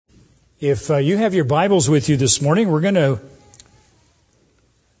If you have your Bibles with you this morning, we're going to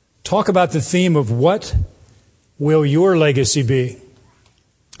talk about the theme of what will your legacy be?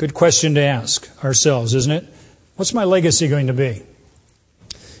 Good question to ask ourselves, isn't it? What's my legacy going to be?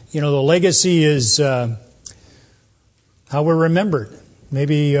 You know, the legacy is how we're remembered.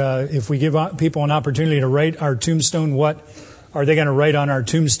 Maybe if we give people an opportunity to write our tombstone, what are they going to write on our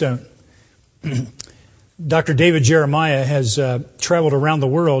tombstone? Dr. David Jeremiah has traveled around the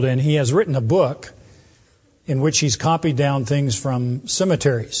world, and he has written a book in which he's copied down things from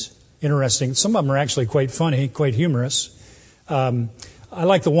cemeteries. Interesting. Some of them are actually quite funny, quite humorous. I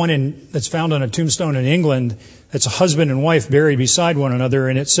like the one that's found on a tombstone in England. It's a husband and wife buried beside one another,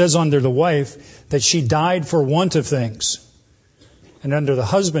 and it says under the wife that she died for want of things. And under the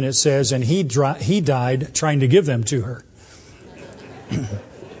husband it says, and he died trying to give them to her.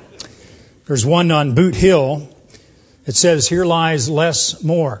 There's one on Boot Hill. It says, here lies less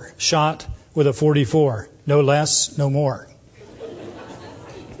more, shot with a .44. No less, no more.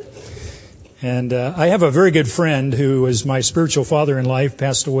 And I have a very good friend who was my spiritual father in life,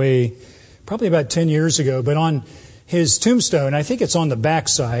 passed away probably about 10 years ago. But on his tombstone, I think it's on the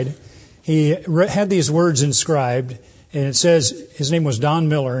backside, he had these words inscribed. And it says, his name was Don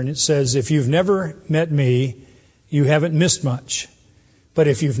Miller, and it says, if you've never met me, you haven't missed much. But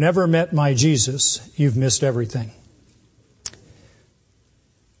if you've never met my Jesus, you've missed everything.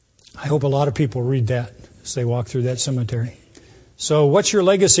 I hope a lot of people read that as they walk through that cemetery. So what's your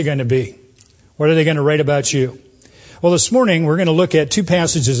legacy going to be? What are they going to write about you? Well, this morning we're going to look at two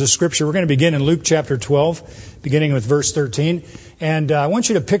passages of Scripture. We're going to begin in Luke chapter 12, beginning with verse 13. And I want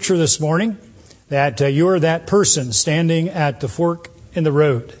you to picture this morning that you're that person standing at the fork in the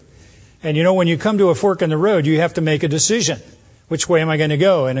road. And you know, when you come to a fork in the road, you have to make a decision. Which way am I going to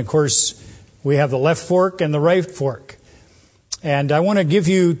go? And of course, we have the left fork and the right fork. And I want to give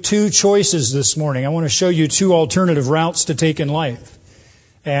you two choices this morning. I want to show you two alternative routes to take in life.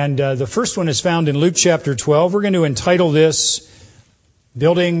 And the first one is found in Luke chapter 12. We're going to entitle this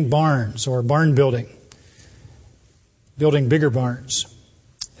Building Barns, or Barn Building. Building bigger barns.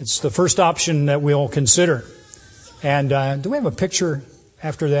 It's the first option that we'll consider. And do we have a picture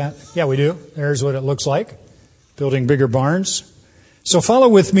after that? Yeah, we do. There's what it looks like. Building bigger barns. So follow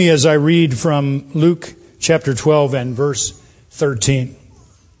with me as I read from Luke chapter 12 and verse 13.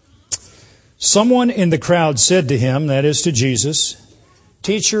 Someone in the crowd said to him, that is to Jesus,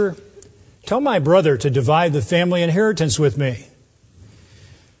 Teacher, tell my brother to divide the family inheritance with me.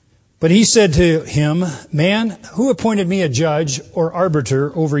 But he said to him, Man, who appointed me a judge or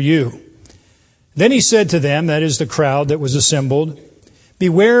arbiter over you? Then he said to them, that is the crowd that was assembled,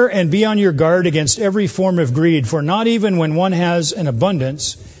 Beware and be on your guard against every form of greed, for not even when one has an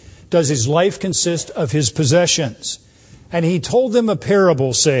abundance does his life consist of his possessions. And he told them a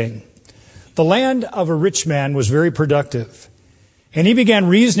parable, saying, The land of a rich man was very productive. And he began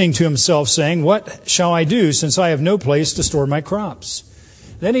reasoning to himself, saying, What shall I do, since I have no place to store my crops?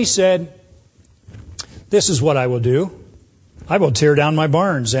 Then he said, This is what I will do. I will tear down my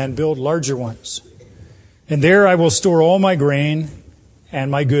barns and build larger ones. And there I will store all my grain and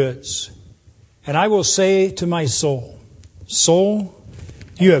my goods. And I will say to my soul, Soul,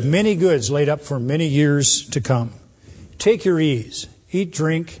 you have many goods laid up for many years to come. Take your ease, eat,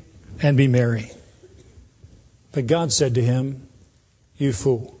 drink, and be merry. But God said to him, You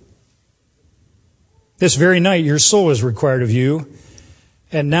fool. This very night your soul is required of you.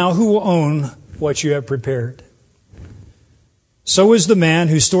 And now who will own what you have prepared? So is the man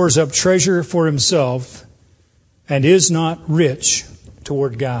who stores up treasure for himself and is not rich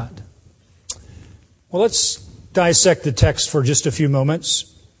toward God. Well, let's dissect the text for just a few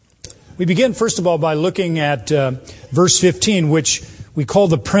moments. We begin, first of all, by looking at verse 15, which we call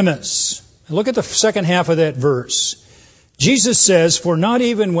the premise. Look at the second half of that verse. Jesus says, For not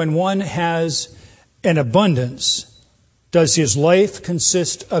even when one has an abundance does his life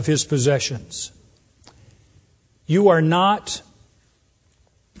consist of his possessions. You are not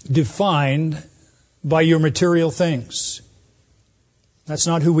defined by your material things. That's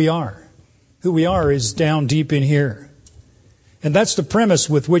not who we are. Who we are is down deep in here. And that's the premise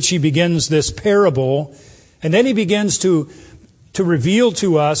with which he begins this parable. And then he begins to reveal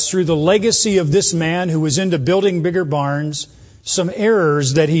to us, through the legacy of this man who was into building bigger barns, some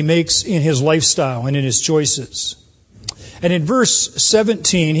errors that he makes in his lifestyle and in his choices. And in verse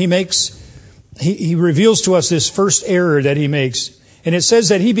 17, he reveals to us this first error that he makes. And it says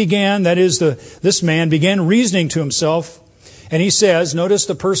that this man began reasoning to himself. And he says, notice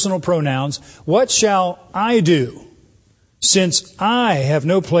the personal pronouns, What shall I do, since I have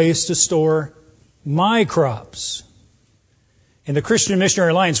no place to store my crops? In the Christian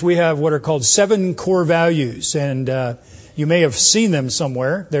Missionary Alliance, we have what are called 7 core values, and you may have seen them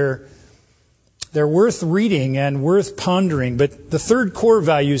somewhere. They're worth reading and worth pondering, but the third core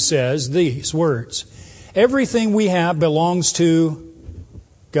value says these words: everything we have belongs to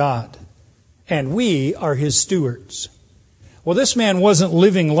God, and we are His stewards. Well, this man wasn't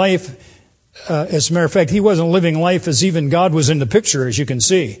living life, as a matter of fact, he wasn't living life as even God was in the picture, as you can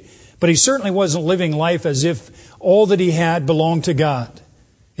see. But he certainly wasn't living life as if all that he had belonged to God.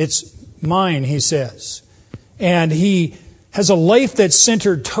 It's mine, he says. And he has a life that's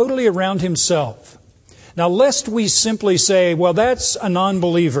centered totally around himself. Now, lest we simply say, well, that's a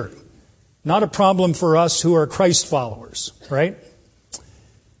non-believer. Not a problem for us who are Christ followers, right?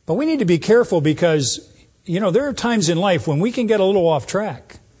 But we need to be careful because, there are times in life when we can get a little off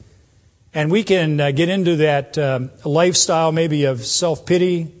track. And we can get into that lifestyle maybe of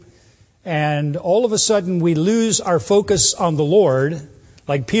self-pity. And all of a sudden we lose our focus on the Lord,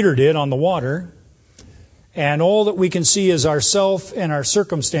 like Peter did on the water. And all that we can see is ourself and our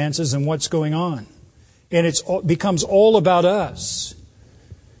circumstances and what's going on. And it becomes all about us.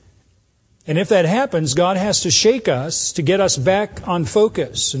 And if that happens, God has to shake us to get us back on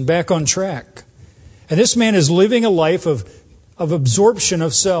focus and back on track. And this man is living a life of absorption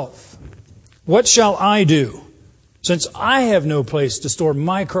of self. What shall I do, since I have no place to store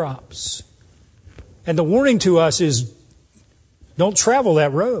my crops? And the warning to us is, don't travel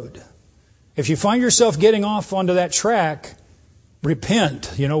that road. If you find yourself getting off onto that track,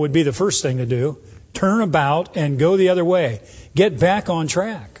 repent, would be the first thing to do. Turn about and go the other way. Get back on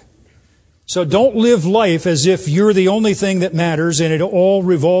track. So don't live life as if you're the only thing that matters and it all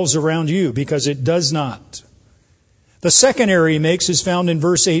revolves around you, because it does not. The second error he makes is found in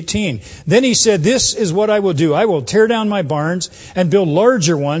verse 18. Then he said, this is what I will do. I will tear down my barns and build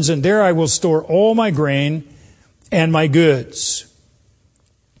larger ones, and there I will store all my grain and my goods.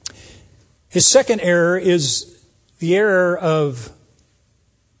 His second error is the error of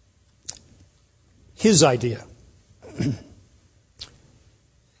his idea.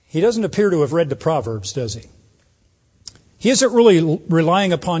 He doesn't appear to have read the Proverbs, does he? He isn't really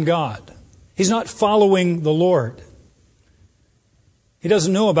relying upon God. He's not following the Lord. He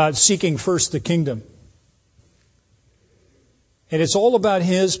doesn't know about seeking first the kingdom. And it's all about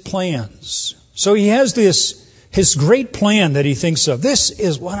his plans. So he has his great plan that he thinks of. This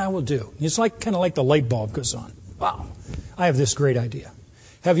is what I will do. It's kind of like the light bulb goes on. Wow, I have this great idea.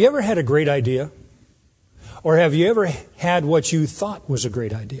 Have you ever had a great idea? Or have you ever had what you thought was a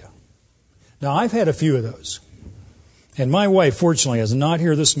great idea? Now, I've had a few of those. And my wife, fortunately, is not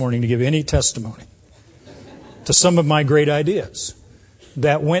here this morning to give any testimony to some of my great ideas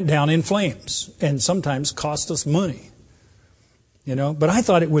that went down in flames and sometimes cost us money. But I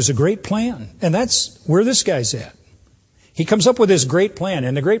thought it was a great plan. And that's where this guy's at. He comes up with this great plan.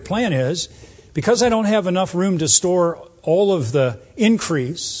 And the great plan is, because I don't have enough room to store all of the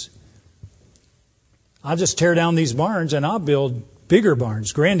increase, I'll just tear down these barns and I'll build bigger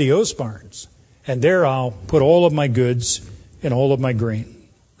barns, grandiose barns. And there I'll put all of my goods and all of my grain.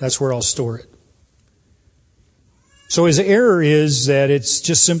 That's where I'll store it. So his error is that it's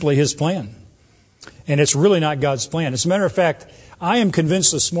just simply his plan. And it's really not God's plan. As a matter of fact, I am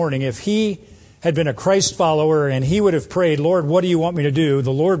convinced this morning if he had been a Christ follower and he would have prayed, Lord, what do you want me to do?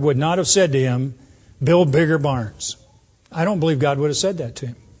 The Lord would not have said to him, build bigger barns. I don't believe God would have said that to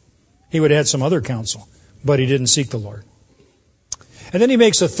him. He would have had some other counsel, but he didn't seek the Lord. And then he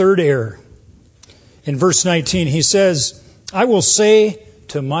makes a third error. In verse 19, he says, I will say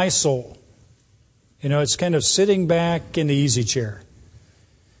to my soul. It's kind of sitting back in the easy chair,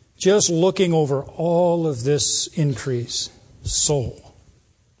 just looking over all of this increase. Soul,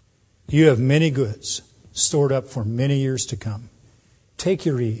 you have many goods stored up for many years to come. Take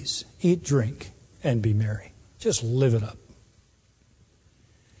your ease, eat, drink, and be merry. Just live it up.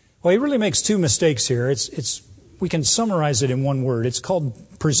 Well, he really makes two mistakes here. We can summarize it in one word. It's called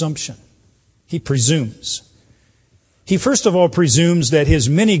presumption. He presumes. He first of all presumes that his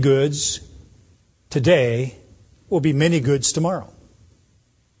many goods today will be many goods tomorrow.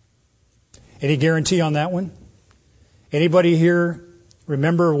 Any guarantee on that one? Anybody here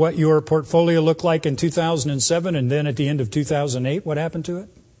remember what your portfolio looked like in 2007 and then at the end of 2008? What happened to it?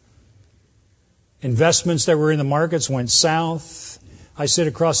 Investments that were in the markets went south. I sit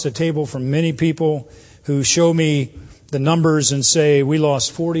across the table from many people who show me the numbers and say we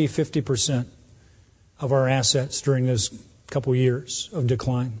lost 40, 50% of our assets during this couple years of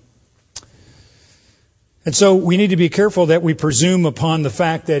decline. And so we need to be careful that we presume upon the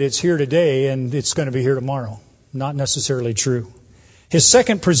fact that it's here today and it's going to be here tomorrow. Not necessarily true. His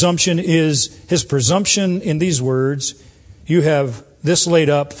second presumption is his presumption in these words you have this laid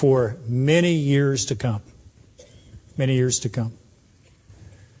up for many years to come. Many years to come.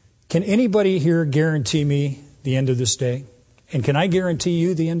 Can anybody here guarantee me the end of this day? And can I guarantee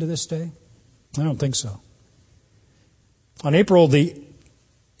you the end of this day? I don't think so. On April the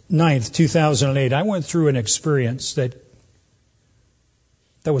 9th, 2008, I went through an experience that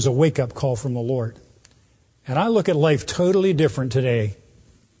was a wake-up call from the Lord. And I look at life totally different today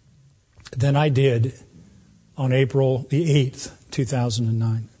than I did on April the 8th,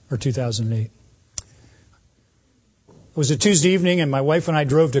 2009, or 2008. It was a Tuesday evening, and my wife and I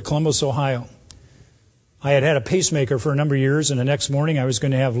drove to Columbus, Ohio. I had had a pacemaker for a number of years, and the next morning I was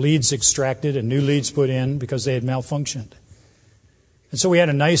going to have leads extracted and new leads put in because they had malfunctioned. And so we had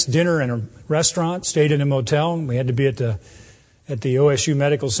a nice dinner in a restaurant, stayed in a motel, and we had to be at the OSU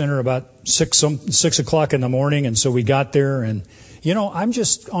Medical Center about 6 o'clock in the morning, and so we got there, and, I'm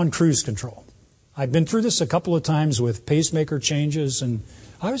just on cruise control. I've been through this a couple of times with pacemaker changes, and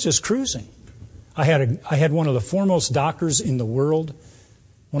I was just cruising. I had one of the foremost doctors in the world,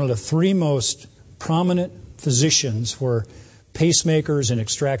 one of the three most prominent physicians for pacemakers and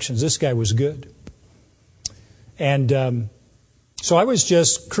extractions. This guy was good. And so I was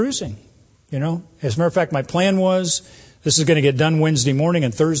just cruising, As a matter of fact, my plan was, this is going to get done Wednesday morning,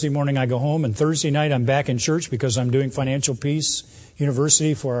 and Thursday morning I go home, and Thursday night I'm back in church because I'm doing Financial Peace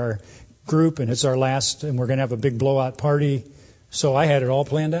University for our group, and it's our last, and we're going to have a big blowout party. So I had it all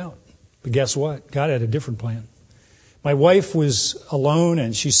planned out. But guess what? God had a different plan. My wife was alone,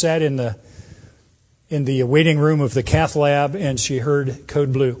 and she sat in the waiting room of the cath lab, and she heard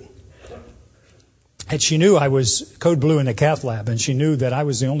code blue. And she knew I was code blue in the cath lab, and she knew that I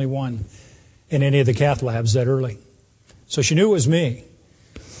was the only one in any of the cath labs that early. So she knew it was me.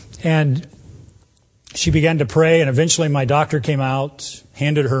 And she began to pray, and eventually my doctor came out,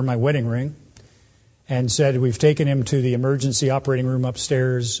 handed her my wedding ring, and said, we've taken him to the emergency operating room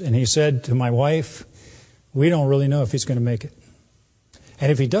upstairs. And he said to my wife, we don't really know if he's going to make it.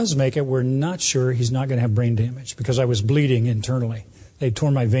 And if he does make it, we're not sure he's not going to have brain damage because I was bleeding internally. They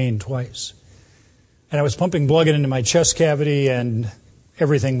tore my vein twice. And I was pumping blood into my chest cavity, and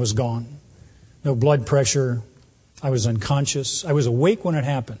everything was gone. No blood pressure. I was unconscious. I was awake when it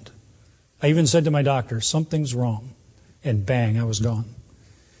happened. I even said to my doctor, something's wrong. And bang, I was gone.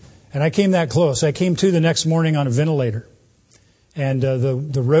 And I came that close. I came to the next morning on a ventilator. And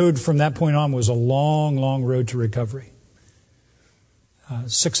the road from that point on was a long, long road to recovery.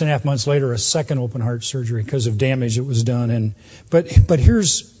 6.5 months later, a second open heart surgery because of damage that was done. But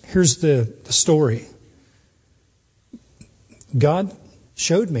here's the story. God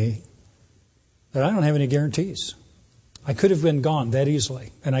showed me that I don't have any guarantees. I could have been gone that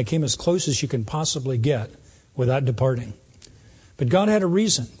easily, and I came as close as you can possibly get without departing. But God had a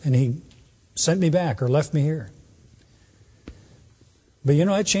reason, and He sent me back or left me here. But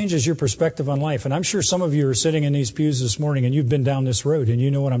it changes your perspective on life. And I'm sure some of you are sitting in these pews this morning and you've been down this road and you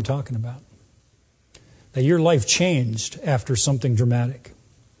know what I'm talking about. That your life changed after something dramatic.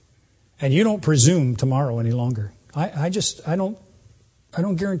 And you don't presume tomorrow any longer. I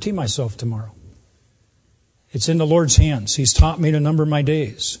don't guarantee myself tomorrow. It's in the Lord's hands. He's taught me to number my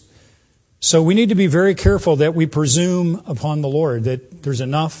days. So we need to be very careful that we presume upon the Lord that there's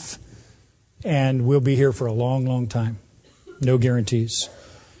enough and we'll be here for a long, long time. No guarantees.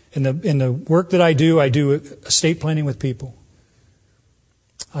 In the work that I do estate planning with people.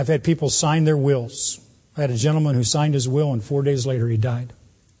 I've had people sign their wills. I had a gentleman who signed his will, and 4 days later he died.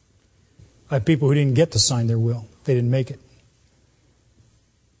 I have people who didn't get to sign their will. They didn't make it.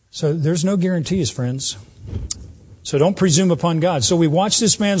 So there's no guarantees, friends. So don't presume upon God. So we watch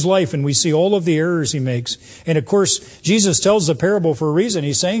this man's life and we see all of the errors he makes. And of course, Jesus tells the parable for a reason.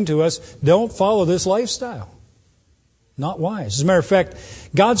 He's saying to us, don't follow this lifestyle. Not wise. As a matter of fact,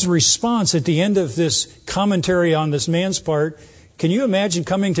 God's response at the end of this commentary on this man's part, can you imagine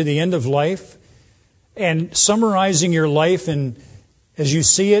coming to the end of life and summarizing your life, and as you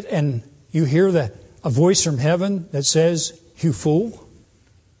see it and you hear a voice from heaven that says, you fool?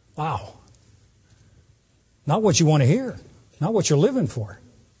 Wow. Not what you want to hear. Not what you're living for.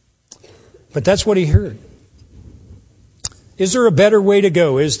 But that's what he heard. Is there a better way to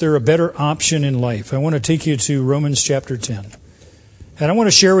go? Is there a better option in life? I want to take you to Romans chapter 10. And I want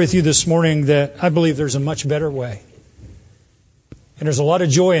to share with you this morning that I believe there's a much better way. And there's a lot of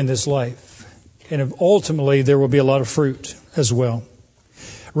joy in this life. And ultimately, there will be a lot of fruit as well.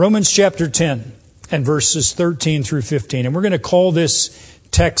 Romans chapter 10 and verses 13 through 15. And we're going to call this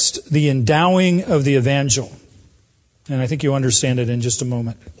text the endowing of the evangel. And I think you'll understand it in just a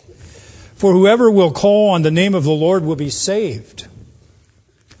moment. For whoever will call on the name of the Lord will be saved.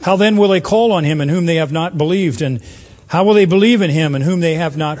 How then will they call on him in whom they have not believed? And How will they believe in him in whom they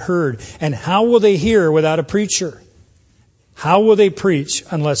have not heard? And how will they hear without a preacher? How will they preach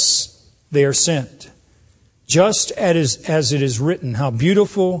unless they are sent? Just as it is written, how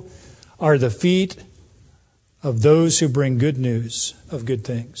beautiful are the feet of those who bring good news of good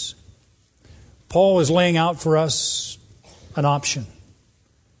things. Paul is laying out for us an option.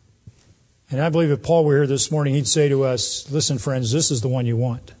 And I believe if Paul were here this morning, he'd say to us, listen, friends, this is the one you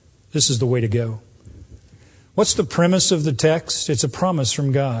want. This is the way to go. What's the premise of the text? It's a promise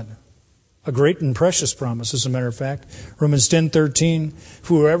from God. A great and precious promise, as a matter of fact. Romans 10:13,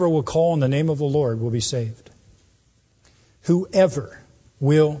 whoever will call on the name of the Lord will be saved. Whoever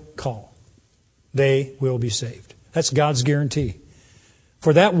will call, they will be saved. That's God's guarantee.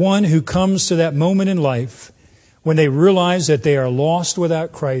 For that one who comes to that moment in life when they realize that they are lost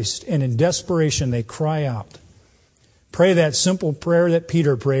without Christ, and in desperation they cry out, pray that simple prayer that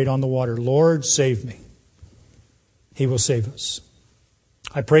Peter prayed on the water, Lord, save me. He will save us.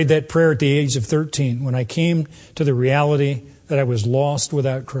 I prayed that prayer at the age of 13 when I came to the reality that I was lost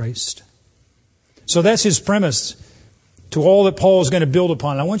without Christ. So that's his premise to all that Paul is going to build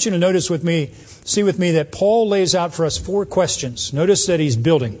upon. I want you to see with me that Paul lays out for us 4 questions. Notice that he's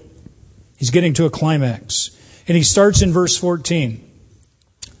building. He's getting to a climax. And he starts in verse 14.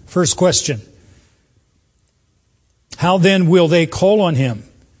 First question. How then will they call on him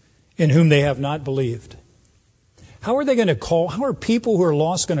in whom they have not believed? How are they going to call? How are people who are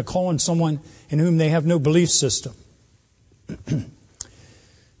lost going to call on someone in whom they have no belief system?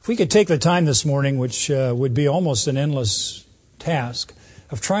 If we could take the time this morning, which would be almost an endless task,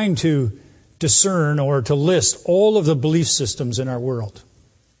 of trying to discern or to list all of the belief systems in our world.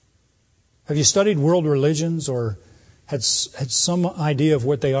 Have you studied world religions or had some idea of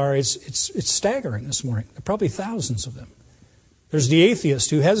what they are? It's staggering this morning. There are probably thousands of them. There's the atheist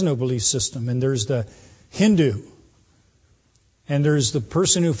who has no belief system, and there's the Hindu, and there's the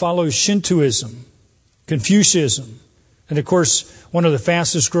person who follows Shintoism, Confucianism, and of course, one of the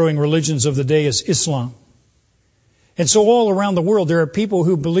fastest growing religions of the day is Islam. And so all around the world, there are people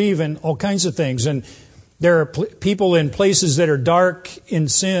who believe in all kinds of things, and there are people in places that are dark in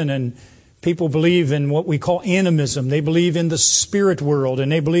sin, and people believe in what we call animism. They believe in the spirit world,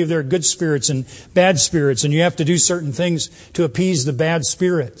 and they believe there are good spirits and bad spirits, and you have to do certain things to appease the bad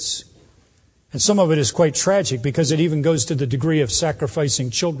spirits. And some of it is quite tragic because it even goes to the degree of sacrificing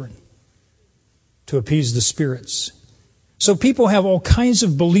children to appease the spirits. So people have all kinds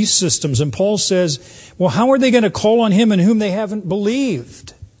of belief systems, and Paul says, well, how are they going to call on him in whom they haven't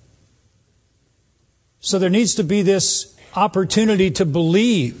believed? So there needs to be this opportunity to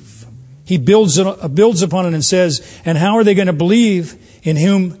believe. He builds upon it and says, and how are they going to believe in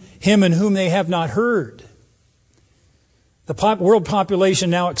him in whom they have not heard? The world population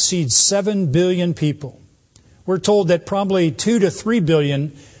now exceeds 7 billion people. We're told that probably 2 to 3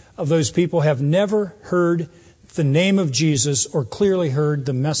 billion of those people have never heard the name of Jesus or clearly heard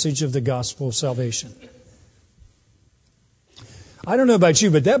the message of the gospel of salvation. I don't know about you,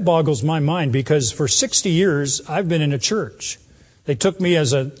 but that boggles my mind because for 60 years I've been in a church. They took me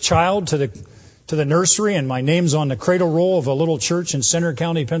as a child to the nursery, and my name's on the cradle roll of a little church in Center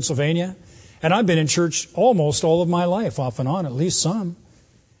County, Pennsylvania. And I've been in church almost all of my life, off and on, at least some.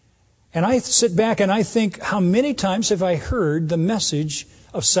 And I sit back and I think, how many times have I heard the message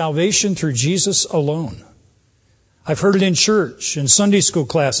of salvation through Jesus alone? I've heard it in church, in Sunday school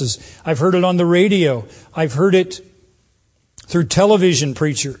classes. I've heard it on the radio. I've heard it through television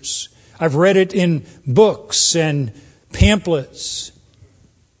preachers. I've read it in books and pamphlets.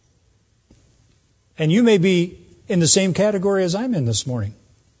 And you may be in the same category as I'm in this morning.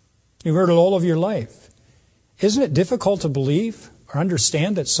 You've heard it all of your life. Isn't it difficult to believe or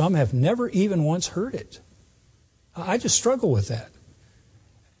understand that some have never even once heard it? I just struggle with that.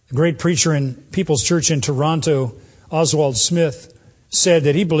 A great preacher in People's Church in Toronto, Oswald Smith, said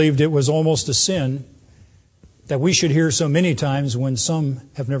that he believed it was almost a sin that we should hear so many times when some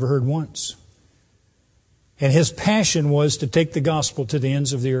have never heard once. And his passion was to take the gospel to the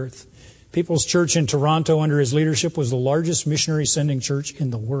ends of the earth. People's Church in Toronto, under his leadership, was the largest missionary sending church in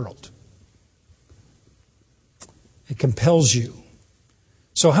the world. It compels you.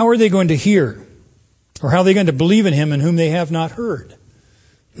 So how are they going to hear? Or how are they going to believe in him in whom they have not heard?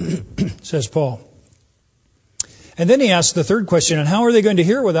 Says Paul. And then he asks the third question, and how are they going to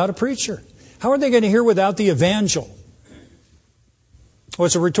hear without a preacher? How are they going to hear without the evangel? Well,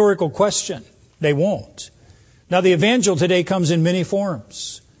 it's a rhetorical question. They won't. Now, the evangel today comes in many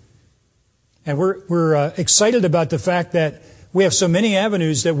forms. And we're excited about the fact that we have so many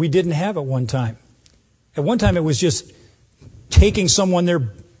avenues that we didn't have at one time. At one time, it was just taking someone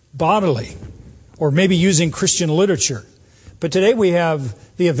there bodily, or maybe using Christian literature. But today we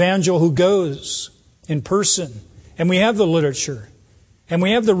have the evangel who goes in person, and we have the literature, and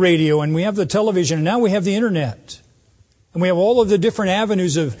we have the radio, and we have the television, and now we have the internet. And we have all of the different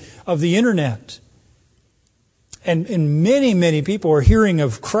avenues of the internet. And many, many people are hearing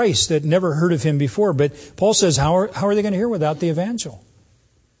of Christ that never heard of Him before. But Paul says, how are they going to hear without the evangel?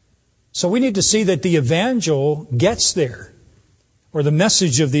 So we need to see that the evangel gets there, or the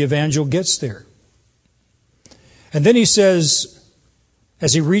message of the evangel gets there. And then he says,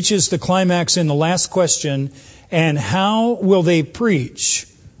 as he reaches the climax in the last question, and how will they preach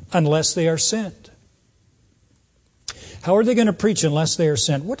unless they are sent? How are they going to preach unless they are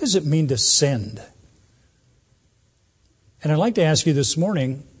sent? What does it mean to send? And I'd like to ask you this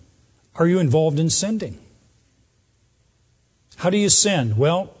morning, are you involved in sending? How do you send?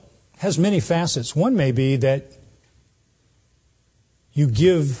 Well, it has many facets. One may be that you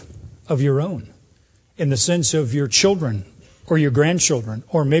give of your own, in the sense of your children or your grandchildren,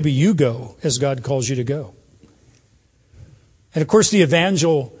 or maybe you go as God calls you to go. And of course the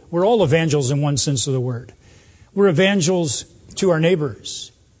evangel, we're all evangels in one sense of the word. We're evangels to our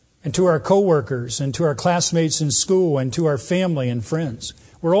neighbors and to our co-workers and to our classmates in school and to our family and friends.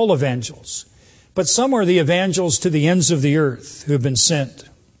 We're all evangels. But some are the evangels to the ends of the earth who have been sent.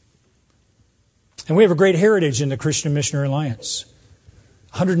 And we have a great heritage in the Christian Missionary Alliance.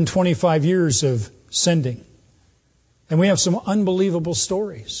 125 years of sending. And we have some unbelievable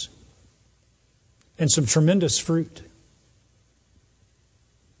stories and some tremendous fruit.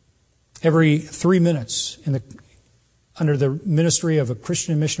 Every 3 minutes under the ministry of a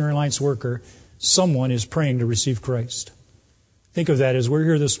Christian Missionary Alliance worker, someone is praying to receive Christ. Think of that as we're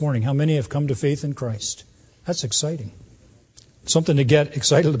here this morning. How many have come to faith in Christ? That's exciting. Something to get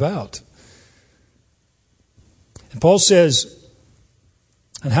excited about. And Paul says,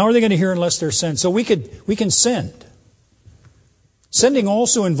 and how are they going to hear unless they're sent? So we can send. Sending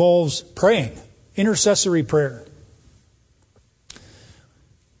also involves praying, intercessory prayer.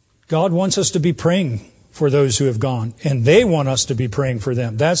 God wants us to be praying for those who have gone, and they want us to be praying for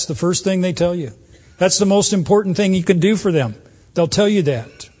them. That's the first thing they tell you. That's the most important thing you can do for them. They'll tell you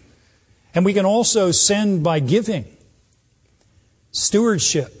that. And we can also send by giving,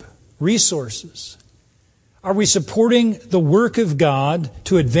 stewardship, resources. Are we supporting the work of God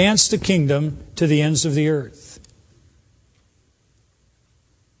to advance the kingdom to the ends of the earth?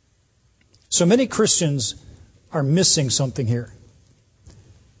 So many Christians are missing something here.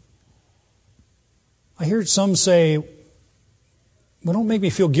 I hear some say, well, don't make me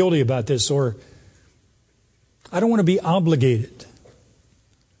feel guilty about this, or I don't want to be obligated.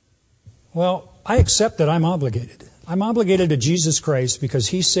 Well, I accept that I'm obligated. I'm obligated to Jesus Christ because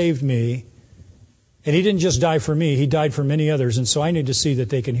He saved me, and He didn't just die for me, He died for many others, and so I need to see that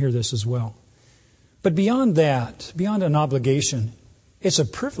they can hear this as well. But beyond that, beyond an obligation, it's a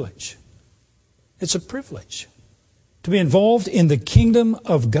privilege. It's a privilege to be involved in the kingdom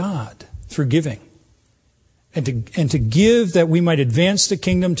of God through giving. And to give that we might advance the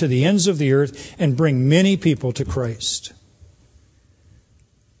kingdom to the ends of the earth and bring many people to Christ.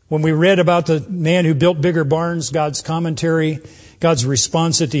 When we read about the man who built bigger barns, God's commentary, God's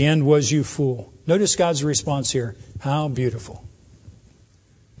response at the end was, "You fool." Notice God's response here. How beautiful.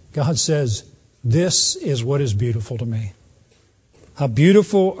 God says, "This is what is beautiful to me. How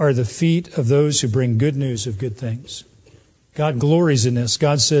beautiful are the feet of those who bring good news of good things." God glories in this.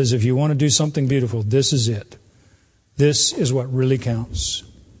 God says, if you want to do something beautiful, this is it. This is what really counts.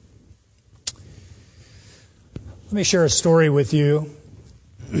 Let me share a story with you.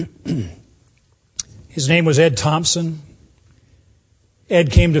 His name was Ed Thompson. Ed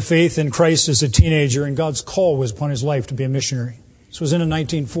came to faith in Christ as a teenager, and God's call was upon his life to be a missionary. This was in the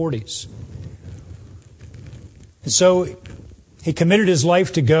 1940s. And so he committed his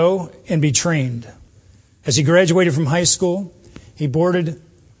life to go and be trained. As he graduated from high school, he boarded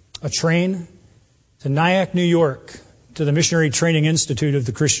a train to Nyack, New York, to the Missionary Training Institute of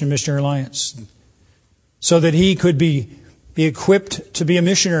the Christian Missionary Alliance, so that he could be equipped to be a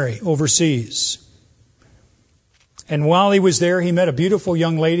missionary overseas. And while he was there, he met a beautiful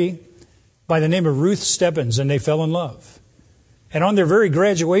young lady by the name of Ruth Stebbins, and they fell in love. And on their very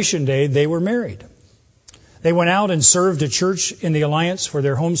graduation day, they were married. They went out and served a church in the Alliance for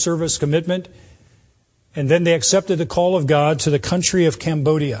their home service commitment, and then they accepted the call of God to the country of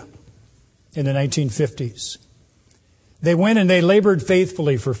Cambodia in the 1950s. They went and they labored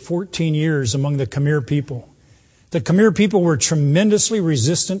faithfully for 14 years among the Khmer people. The Khmer people were tremendously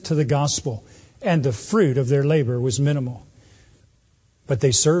resistant to the gospel, and the fruit of their labor was minimal. But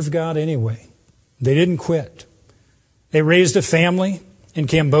they served God anyway. They didn't quit. They raised a family in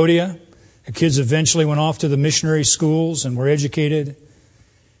Cambodia. The kids eventually went off to the missionary schools and were educated.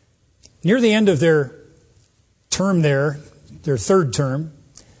 Near the end of their term there, their third term,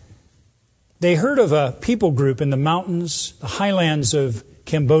 they heard of a people group in the mountains, the highlands of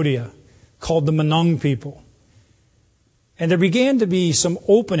Cambodia, called the Manong people. And there began to be some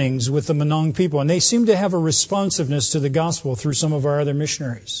openings with the Manong people, and they seemed to have a responsiveness to the gospel through some of our other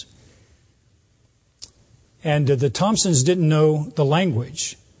missionaries. And the Thompsons didn't know the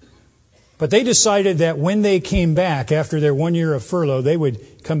language, but they decided that when they came back after their 1 year of furlough, they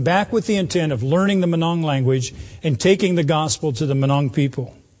would come back with the intent of learning the Manong language and taking the gospel to the Manong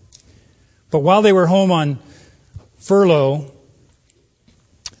people. But while they were home on furlough,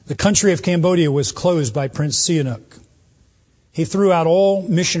 the country of Cambodia was closed by Prince Sihanouk. He threw out all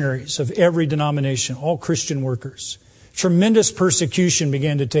missionaries of every denomination, all Christian workers. Tremendous persecution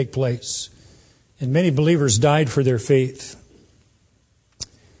began to take place, and many believers died for their faith.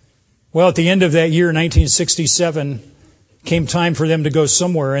 Well, at the end of that year, 1967, came time for them to go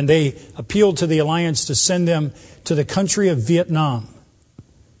somewhere, and they appealed to the Alliance to send them to the country of Vietnam.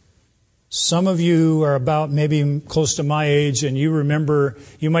 Some of you are about maybe close to my age, and you remember,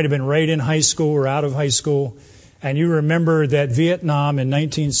 you might have been right in high school or out of high school, and you remember that Vietnam in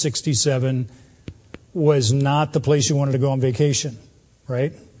 1967 was not the place you wanted to go on vacation,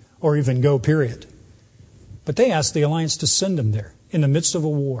 right? Or even go, period. But they asked the Alliance to send them there in the midst of a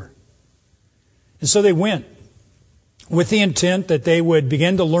war. And so they went with the intent that they would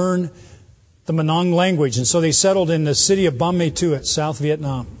begin to learn the Manong language. And so they settled in the city of Bam Mae Thuot, South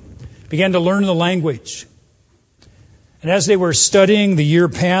Vietnam. Began to learn the language. And as they were studying, the year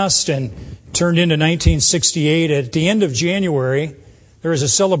passed and turned into 1968. At the end of January, there is a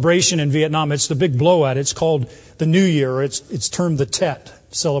celebration in Vietnam. It's the big blowout. It's called the New Year, or it's termed the Tet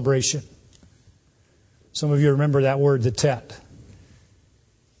celebration. Some of you remember that word, the Tet.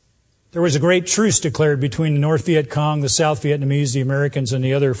 There was a great truce declared between the North Viet Cong, the South Vietnamese, the Americans, and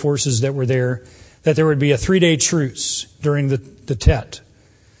the other forces that were there, that there would be a 3-day truce during the Tet.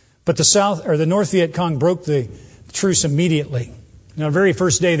 But the North Viet Cong broke the truce immediately. On the very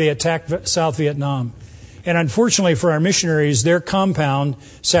first day, they attacked South Vietnam. And unfortunately for our missionaries, their compound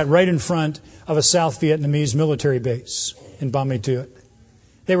sat right in front of a South Vietnamese military base in Bam Mae Thuot.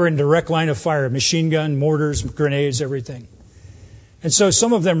 They were in direct line of fire, machine gun, mortars, grenades, everything. And so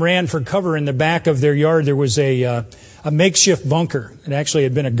some of them ran for cover in the back of their yard. There was a makeshift bunker. It actually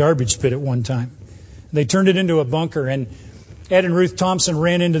had been a garbage pit at one time. They turned it into a bunker, and Ed and Ruth Thompson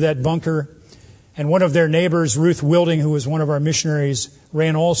ran into that bunker, and one of their neighbors, Ruth Wilding, who was one of our missionaries,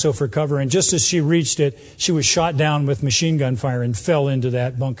 ran also for cover. And just as she reached it, she was shot down with machine gun fire and fell into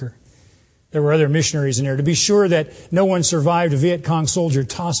that bunker. There were other missionaries in there. To be sure that no one survived, a Viet Cong soldier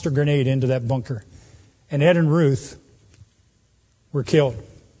tossed a grenade into that bunker. And Ed and Ruth were killed,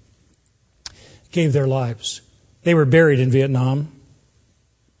 gave their lives. They were buried in Vietnam.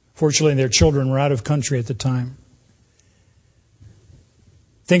 Fortunately, their children were out of country at the time.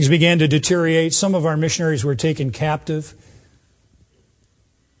 Things began to deteriorate. Some of our missionaries were taken captive.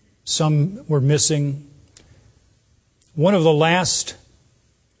 Some were missing. One of the last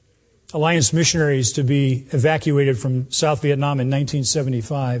Alliance missionaries to be evacuated from South Vietnam in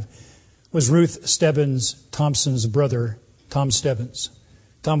 1975 was Ruth Stebbins Thompson's brother, Tom Stebbins.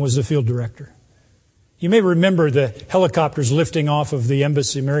 Tom was the field director. You may remember the helicopters lifting off of the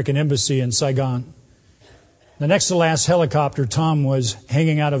embassy, American embassy in Saigon. The next to last helicopter, Tom was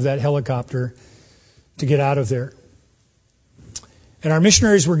hanging out of that helicopter to get out of there. And our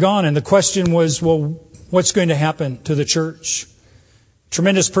missionaries were gone, and the question was, well, what's going to happen to the church?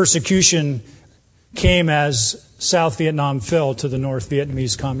 Tremendous persecution came as South Vietnam fell to the North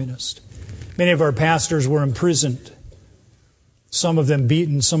Vietnamese communists. Many of our pastors were imprisoned. Some of them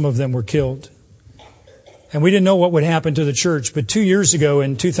beaten, some of them were killed. And we didn't know what would happen to the church. But 2 years ago,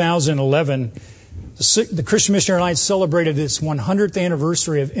 in 2011, the Christian Missionary Alliance celebrated its 100th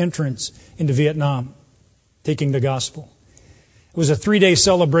anniversary of entrance into Vietnam, taking the gospel. It was a 3-day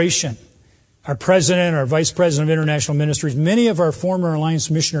celebration. Our president, our vice president of international ministries, many of our former Alliance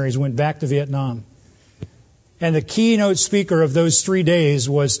missionaries went back to Vietnam. And the keynote speaker of those 3 days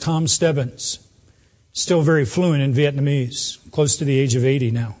was Tom Stebbins, still very fluent in Vietnamese, close to the age of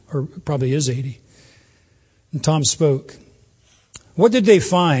 80 now, or probably is 80. And Tom spoke. What did they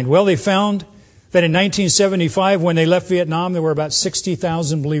find? Well, they found that in 1975, when they left Vietnam, there were about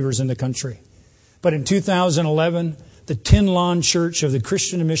 60,000 believers in the country. But in 2011, the Tin Lan Church of the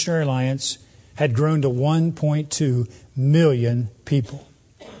Christian Missionary Alliance had grown to 1.2 million people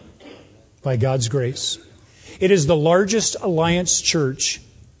by God's grace. It is the largest Alliance church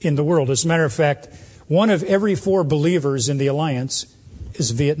in the world. As a matter of fact, 1 of every 4 believers in the Alliance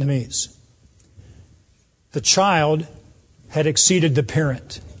is Vietnamese. The child had exceeded the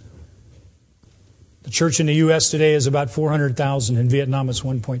parent. The church in the U.S. today is about 400,000. In Vietnam, it's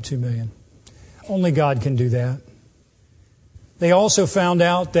 1.2 million. Only God can do that. They also found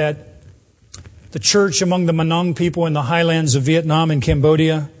out that the church among the Manong people in the highlands of Vietnam and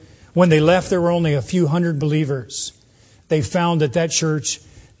Cambodia, when they left, there were only a few hundred believers. They found that that church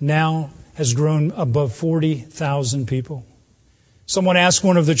now has grown above 40,000 people. Someone asked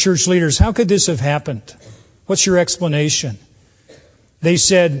one of the church leaders, how could this have happened? What's your explanation? They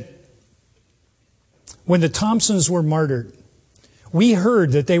said, when the Thompsons were martyred, we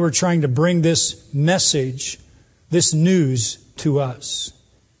heard that they were trying to bring this message, this news to us.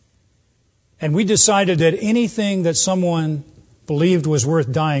 And we decided that anything that someone believed was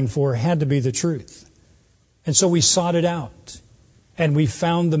worth dying for had to be the truth. And so we sought it out, and we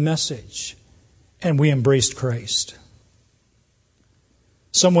found the message, and we embraced Christ.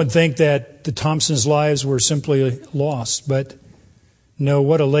 Some would think that the Thompsons' lives were simply lost, but no,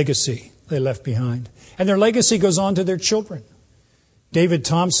 what a legacy they left behind. And their legacy goes on to their children. David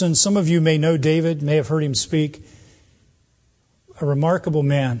Thompson, some of you may know David, may have heard him speak. A remarkable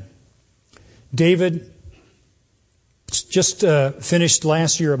man. David just finished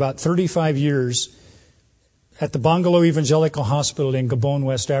last year about 35 years at the Bungalow Evangelical Hospital in Gabon,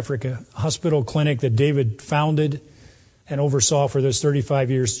 West Africa, a hospital clinic that David founded and oversaw for those 35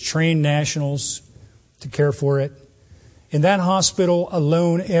 years, trained nationals to care for it. In that hospital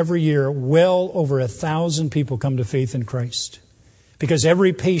alone every year, well over 1,000 people come to faith in Christ because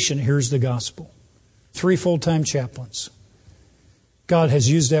every patient hears the gospel. 3 full-time chaplains. God has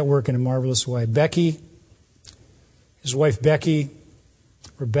used that work in a marvelous way. Becky, his wife Becky,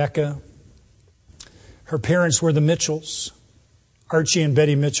 Rebecca, her parents were the Mitchells, Archie and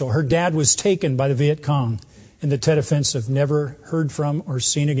Betty Mitchell. Her dad was taken by the Viet Cong in the Tet Offensive, never heard from or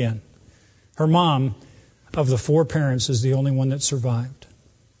seen again. Her mom, of the 4 parents, is the only one that survived.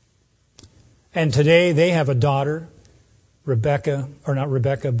 And today they have a daughter, Rachel,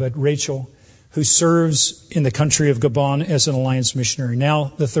 who serves in the country of Gabon as an alliance missionary,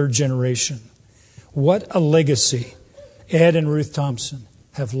 now the 3rd generation. What a legacy Ed and Ruth Thompson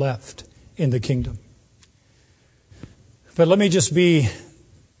have left in the kingdom. But let me just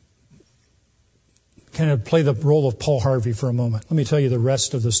kind of play the role of Paul Harvey for a moment. Let me tell you the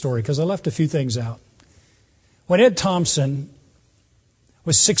rest of the story, because I left a few things out. When Ed Thompson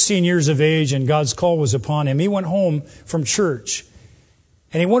was 16 years of age and God's call was upon him, he went home from church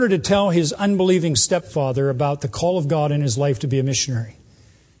and he wanted to tell his unbelieving stepfather about the call of God in his life to be a missionary.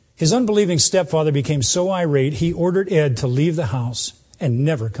 His unbelieving stepfather became so irate, he ordered Ed to leave the house and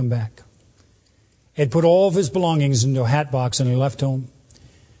never come back. Ed put all of his belongings into a hat box and he left home.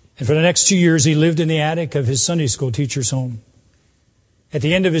 And for the next 2 years, he lived in the attic of his Sunday school teacher's home. At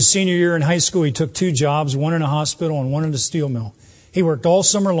the end of his senior year in high school, he took 2 jobs, one in a hospital and one in a steel mill. He worked all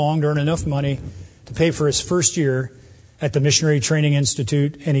summer long to earn enough money to pay for his first year at the Missionary Training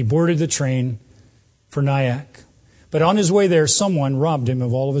Institute, and he boarded the train for Nyack. But on his way there, someone robbed him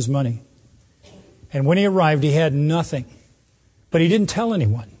of all of his money. And when he arrived, he had nothing. But he didn't tell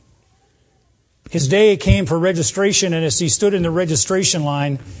anyone. His day came for registration, and as he stood in the registration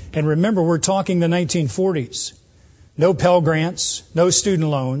line, and remember, we're talking the 1940s. No Pell Grants, no student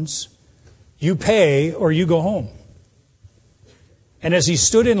loans. You pay or you go home. And as he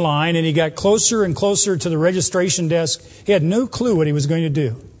stood in line and he got closer and closer to the registration desk, he had no clue what he was going to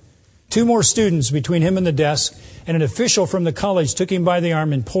do. 2 more students between him and the desk, and an official from the college took him by the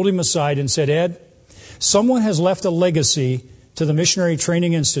arm and pulled him aside and said, Ed, someone has left a legacy to the Missionary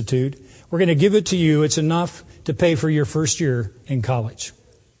Training Institute. We're going to give it to you. It's enough to pay for your first year in college.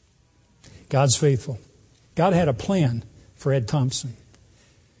 God's faithful. God had a plan for Ed Thompson.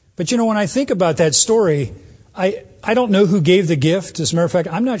 But you know, when I think about that story, I don't know who gave the gift. As a matter of fact,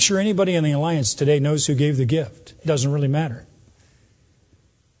 I'm not sure anybody in the Alliance today knows who gave the gift. It doesn't really matter.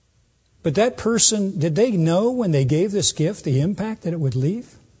 But that person, did they know when they gave this gift the impact that it would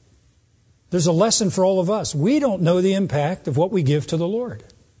leave? There's a lesson for all of us. We don't know the impact of what we give to the Lord.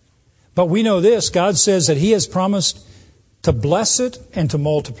 But we know this. God says that He has promised to bless it and to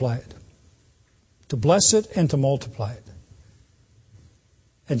multiply it. To bless it and to multiply it.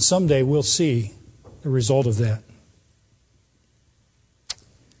 And someday we'll see the result of that.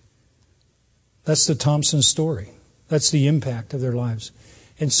 That's the Thompson story. That's the impact of their lives.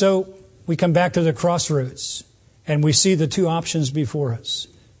 And so we come back to the crossroads and we see the 2 options before us.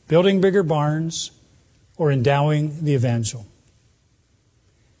 Building bigger barns or endowing the evangel.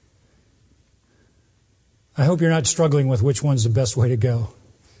 I hope you're not struggling with which one's the best way to go.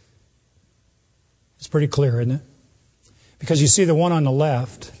 It's pretty clear, isn't it? Because you see the one on the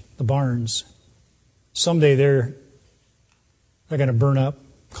left, the barns, Someday they're going to burn up,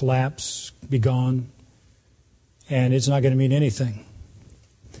 collapse, be gone, and it's not going to mean anything.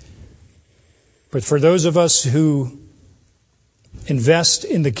 But for those of us who invest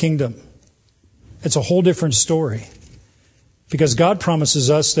in the kingdom, it's a whole different story. Because God promises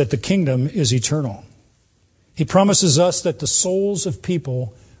us that the kingdom is eternal. He promises us that the souls of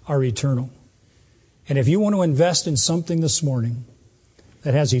people are eternal. And if you want to invest in something this morning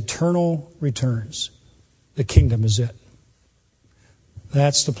that has eternal returns, the kingdom is it.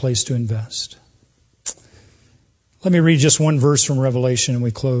 That's the place to invest. Let me read just one verse from Revelation and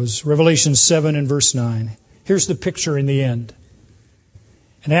we close. Revelation 7 and verse 9. Here's the picture in the end.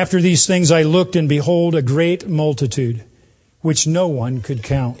 And after these things I looked, and behold, a great multitude, which no one could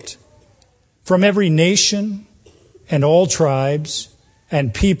count, from every nation and all tribes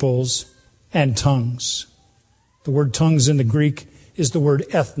and peoples and tongues. The word tongues in the Greek is the word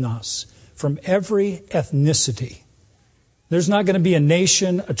ethnos, from every ethnicity. There's not going to be a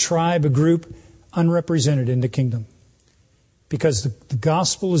nation, a tribe, a group unrepresented in the kingdom, because the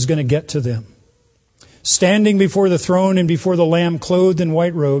gospel is going to get to them. Standing before the throne and before the Lamb, clothed in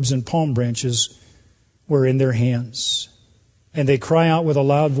white robes, and palm branches were in their hands. And they cry out with a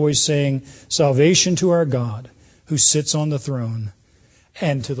loud voice, saying, Salvation to our God, who sits on the throne,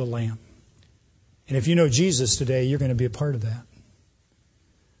 and to the Lamb. And if you know Jesus today, you're going to be a part of that.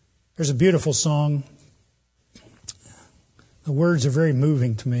 There's a beautiful song. The words are very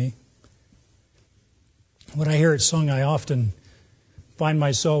moving to me. When I hear it sung, I often find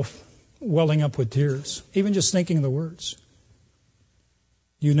myself welling up with tears, even just thinking of the words.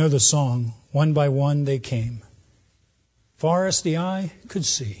 You know the song, One by one they came, far as the eye could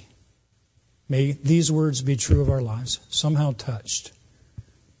see. May these words be true of our lives, somehow touched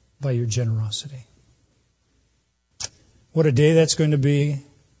by your generosity. What a day that's going to be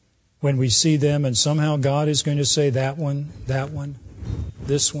when we see them, and somehow God is going to say, that one,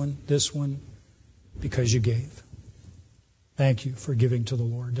 this one, because you gave. Thank you for giving to the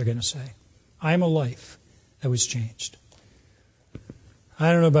Lord, they're going to say. I am a life that was changed.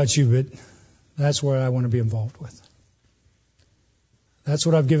 I don't know about you, but that's what I want to be involved with. That's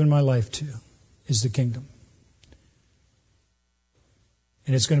what I've given my life to, is the kingdom.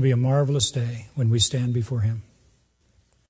 And it's going to be a marvelous day when we stand before Him.